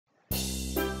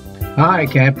Hi,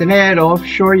 Captain Ed,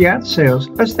 Offshore Yacht Sales.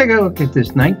 Let's take a look at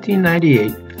this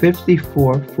 1998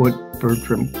 54-foot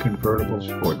Bertram convertible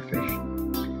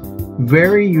sportfish.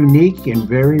 Very unique and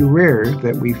very rare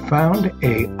that we found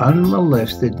a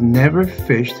unmolested, never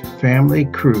fished, family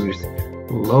cruised,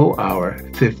 low hour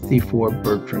 54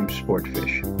 Bertram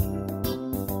sportfish.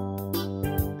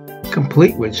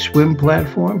 Complete with swim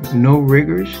platform, no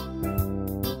riggers.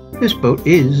 This boat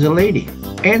is a lady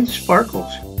and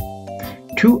sparkles.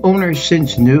 2 owners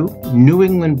since new, New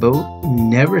England boat,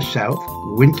 never south,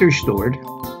 winter stored,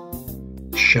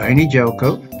 shiny gel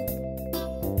coat.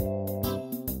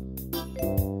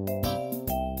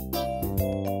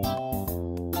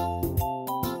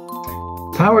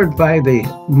 Powered by the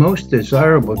most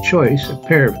desirable choice, a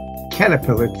pair of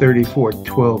Caterpillar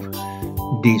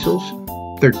 3412 diesels,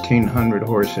 1,300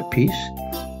 horse apiece,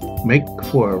 make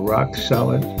for a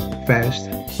rock-solid, fast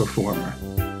performer.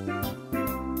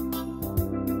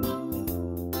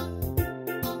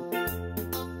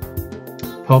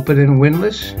 Pulpit and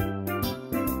windlass.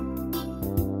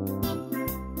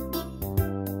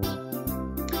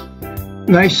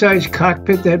 Nice sized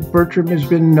cockpit that Bertram has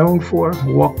been known for.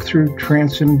 Walk-through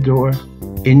transom door,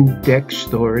 in-deck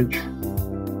storage.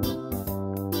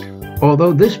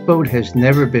 Although this boat has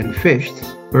never been fished,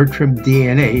 Bertram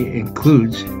DNA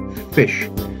includes fish,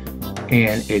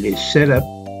 and it is set up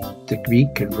to be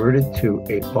converted to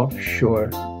an offshore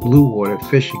blue water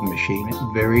fishing machine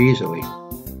very easily.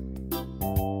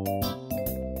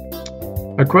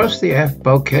 Across the aft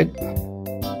bulkhead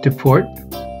to port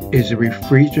is a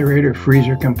refrigerator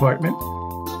freezer compartment,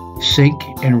 sink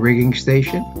and rigging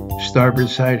station. Starboard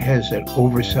side has an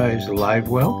oversized live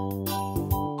well.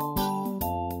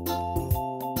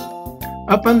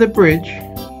 Up on the bridge,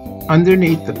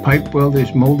 underneath the pipe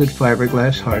welder's molded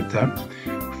fiberglass hardtop.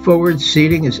 Forward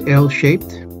seating is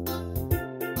L-shaped.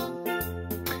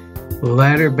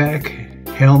 Ladder back,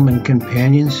 helm and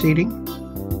companion seating.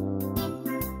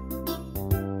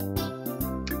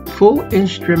 Full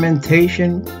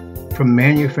instrumentation from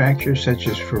manufacturers such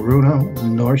as Furuno,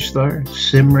 Northstar,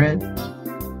 Simrad,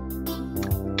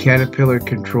 Caterpillar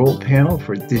control panel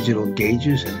for digital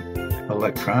gauges and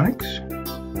electronics,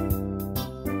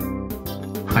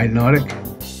 Hypnotic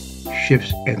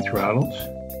shifts and throttles.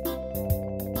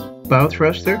 Bow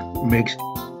thruster makes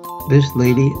this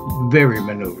lady very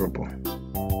maneuverable.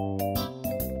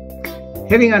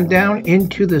 Heading on down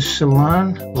into the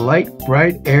salon, light,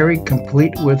 bright, airy,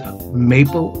 complete with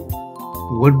maple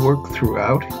woodwork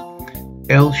throughout.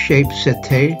 L-shaped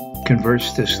settee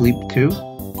converts to sleep too.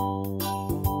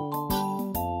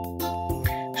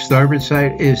 Starboard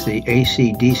side is the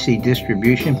AC/DC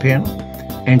distribution panel,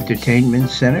 entertainment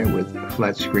center with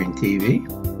flat screen TV.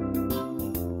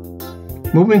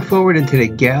 Moving forward into the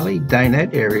galley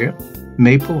dinette area,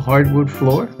 maple hardwood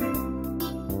floor.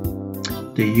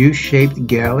 The U-shaped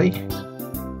galley,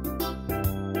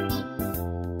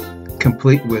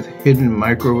 complete with hidden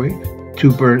microwave,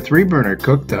 3-burner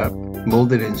cooktop,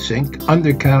 molded in sink,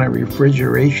 under-counter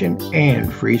refrigeration,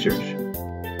 and freezers.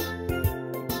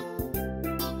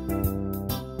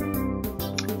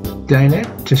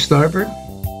 Dinette to starboard,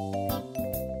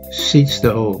 seats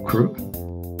the whole crew.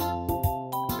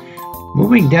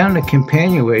 Moving down the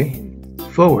companionway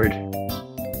forward,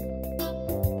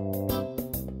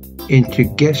 into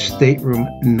guest stateroom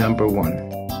number 1.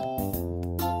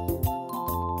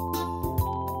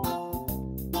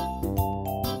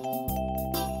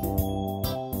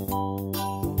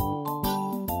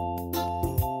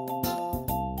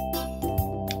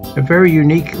 A very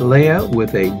unique layout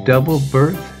with a double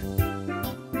berth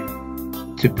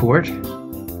to port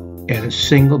and a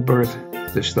single berth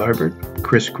to starboard,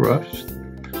 crisscrossed.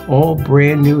 All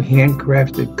brand new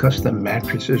handcrafted custom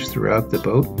mattresses throughout the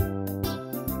boat.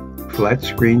 Flat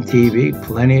screen TV,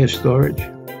 plenty of storage.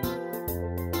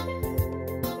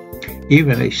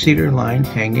 Even a cedar lined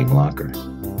hanging locker.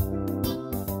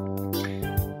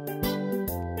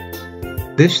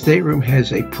 This stateroom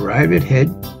has a private head,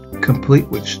 complete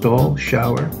with stall,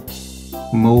 shower,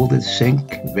 molded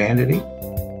sink, vanity.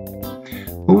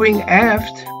 Moving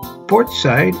aft, port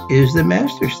side is the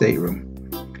master stateroom.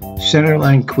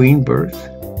 Centerline queen berth.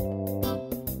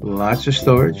 Lots of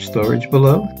storage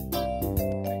below.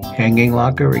 Hanging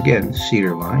locker, again,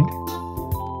 cedar lined.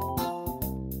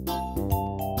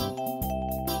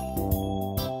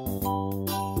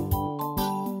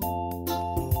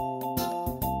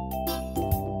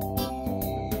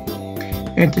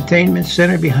 Entertainment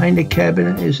center behind the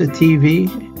cabinet is a TV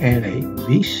and a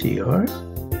VCR.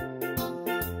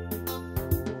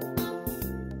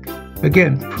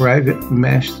 Again, private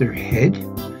master head,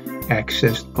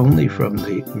 accessed only from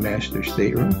the master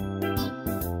stateroom.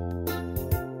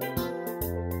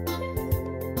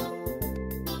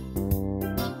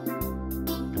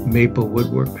 maple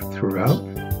woodwork throughout.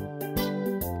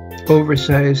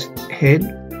 Oversized head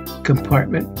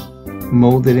compartment,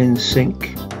 molded in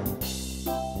sink,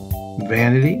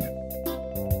 vanity,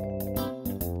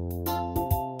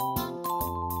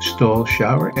 stall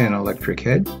shower and electric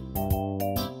head.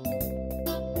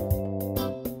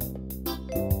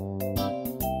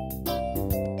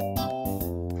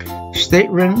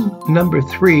 Stateroom number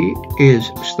 3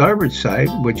 is starboard side,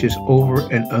 which is over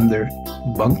and under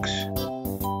bunks.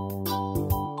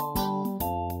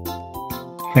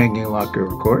 Hanging locker,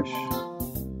 of course.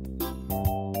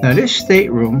 Now this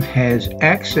stateroom has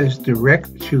access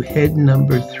direct to head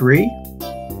number 3.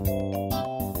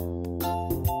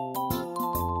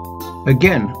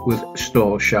 Again with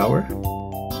stall shower.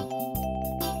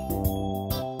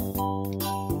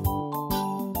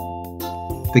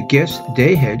 The guest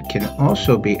day head can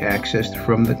also be accessed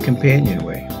from the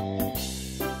companionway.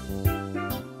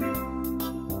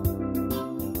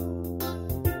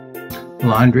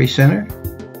 Laundry center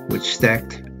with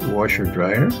stacked washer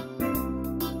dryer.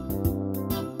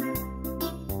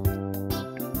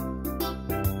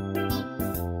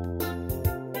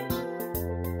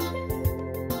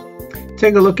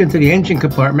 Take a look into the engine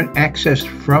compartment, accessed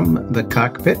from the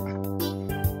cockpit.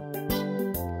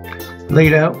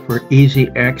 Laid out for easy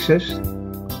access,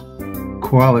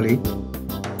 quality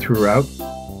throughout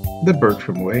the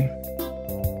Bertram way.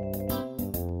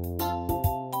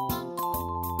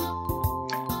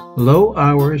 Low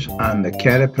hours on the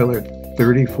Caterpillar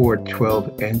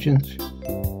 3412 engines.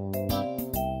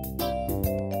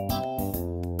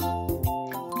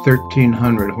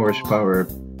 1300 horsepower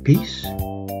apiece.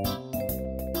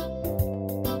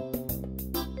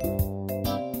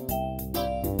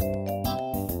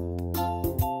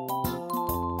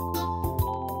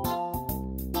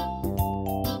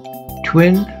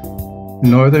 Twin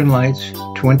Northern Lights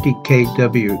 20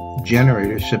 kW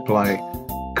generators supply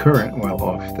current while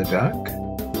off the dock.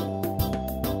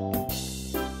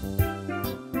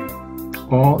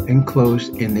 All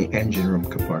enclosed in the engine room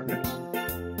compartment.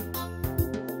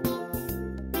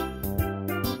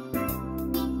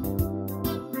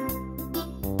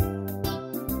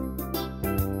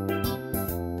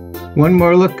 One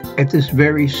more look at this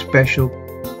very special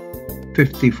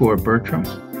 54 Bertram,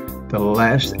 the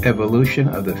last evolution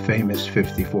of the famous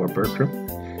 54 Bertram.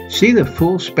 See the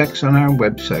full specs on our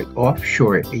website,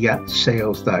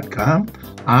 offshoreyachtSales.com.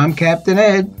 I'm Captain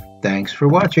Ed. Thanks for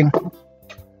watching.